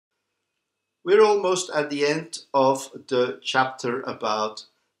We're almost at the end of the chapter about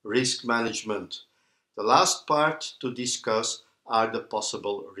risk management. The last part to discuss are the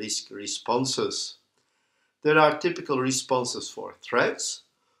possible risk responses. There are typical responses for threats,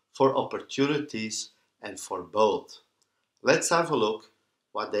 for opportunities, and for both. Let's have a look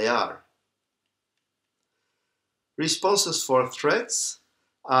what they are. Responses for threats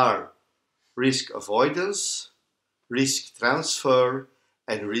are risk avoidance, risk transfer,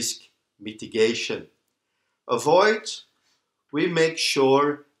 and risk mitigation. Avoid, we make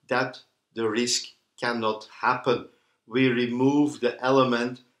sure that the risk cannot happen. We remove the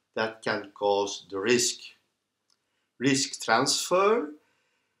element that can cause the risk. Risk transfer,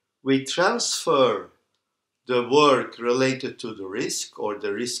 we transfer the work related to the risk or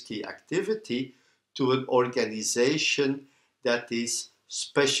the risky activity to an organization that is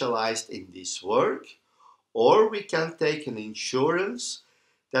specialized in this work, or we can take an insurance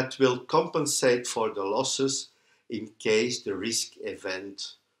that will compensate for the losses in case the risk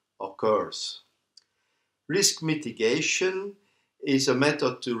event occurs. Risk mitigation is a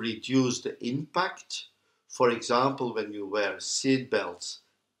method to reduce the impact. For example, when you wear seat belts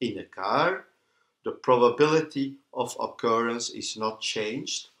in a car, the probability of occurrence is not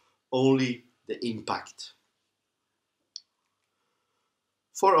changed, only the impact.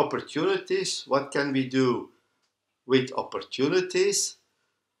 For opportunities, what can we do with opportunities?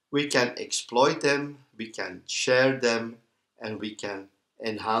 We can exploit them, we can share them, and we can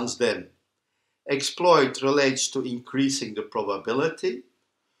enhance them. Exploit relates to increasing the probability.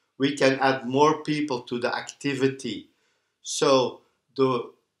 We can add more people to the activity, so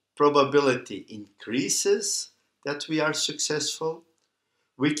the probability increases that we are successful.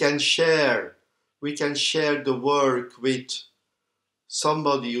 We can share the work with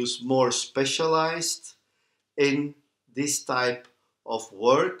somebody who's more specialized in this type of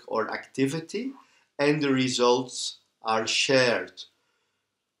work or activity, and the results are shared.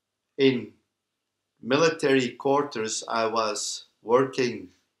 In military quarters I was working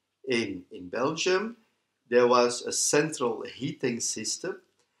in Belgium, there was a central heating system,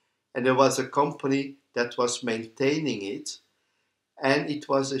 and there was a company that was maintaining it, and it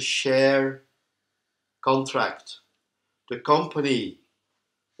was a share contract. The company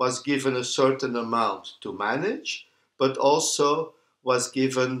was given a certain amount to manage, but also was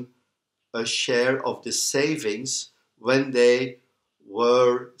given a share of the savings when they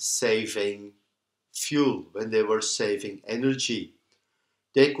were saving fuel, when they were saving energy.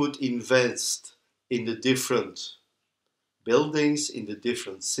 They could invest in the different buildings, in the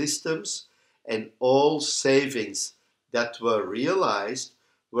different systems, and all savings that were realized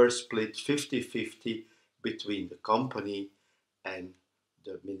were split 50-50 between the company and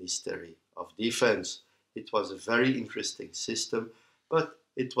the Ministry of Defense. It was a very interesting system, but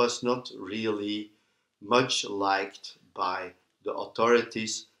it was not really much liked by the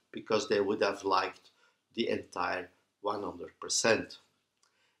authorities because they would have liked the entire 100%.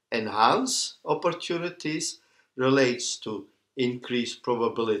 Enhance opportunities relates to increased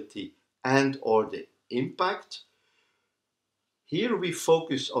probability and or the impact. Here we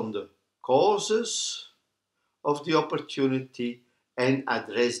focus on the causes of the opportunity and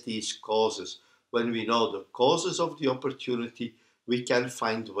address these causes. When we know the causes of the opportunity, we can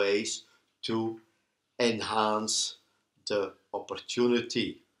find ways to enhance the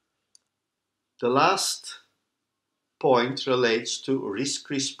opportunity. The last point relates to risk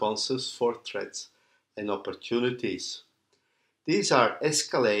responses for threats and opportunities. These are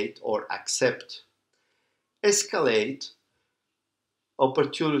escalate or accept. Escalate,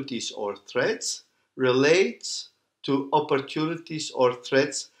 opportunities or threats, relates to opportunities or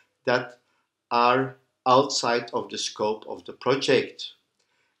threats that are outside of the scope of the project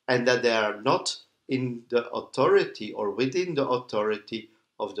and that they are not in the authority or within the authority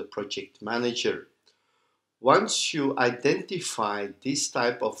of the project manager. Once you identify this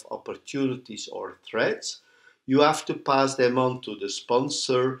type of opportunities or threats, you have to pass them on to the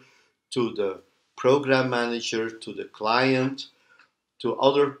sponsor, to the program manager, to the client, to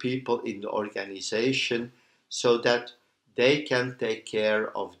other people in the organization, so that they can take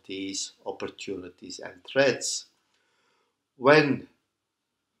care of these opportunities and threats. When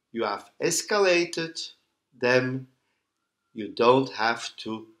you have escalated them, you don't have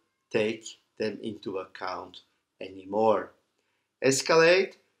to take them into account anymore.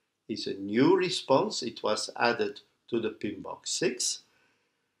 Escalate is a new response. It was added to the PMBOK 6.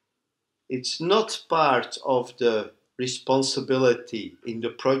 It's not part of the responsibility in the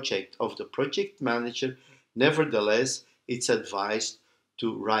project of the project manager. Nevertheless, it's advised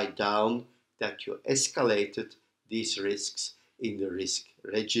to write down that you escalated these risks in the risk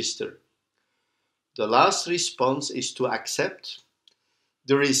register. The last response is to accept.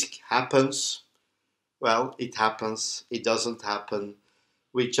 The risk happens. Well, it happens. It doesn't happen.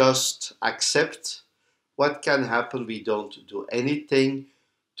 We just accept what can happen. We don't do anything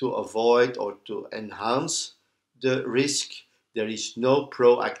to avoid or to enhance the risk. There is no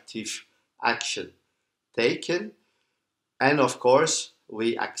proactive action taken. And of course,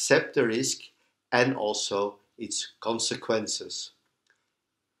 we accept the risk and also its consequences.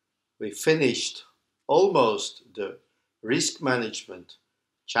 We finished almost the risk management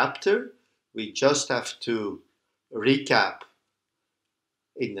chapter. We just have to recap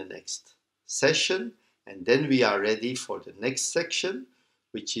in the next session, and then we are ready for the next section,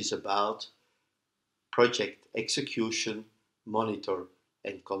 which is about project execution, monitor,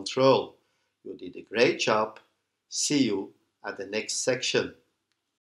 and control. You did a great job. See you at the next section.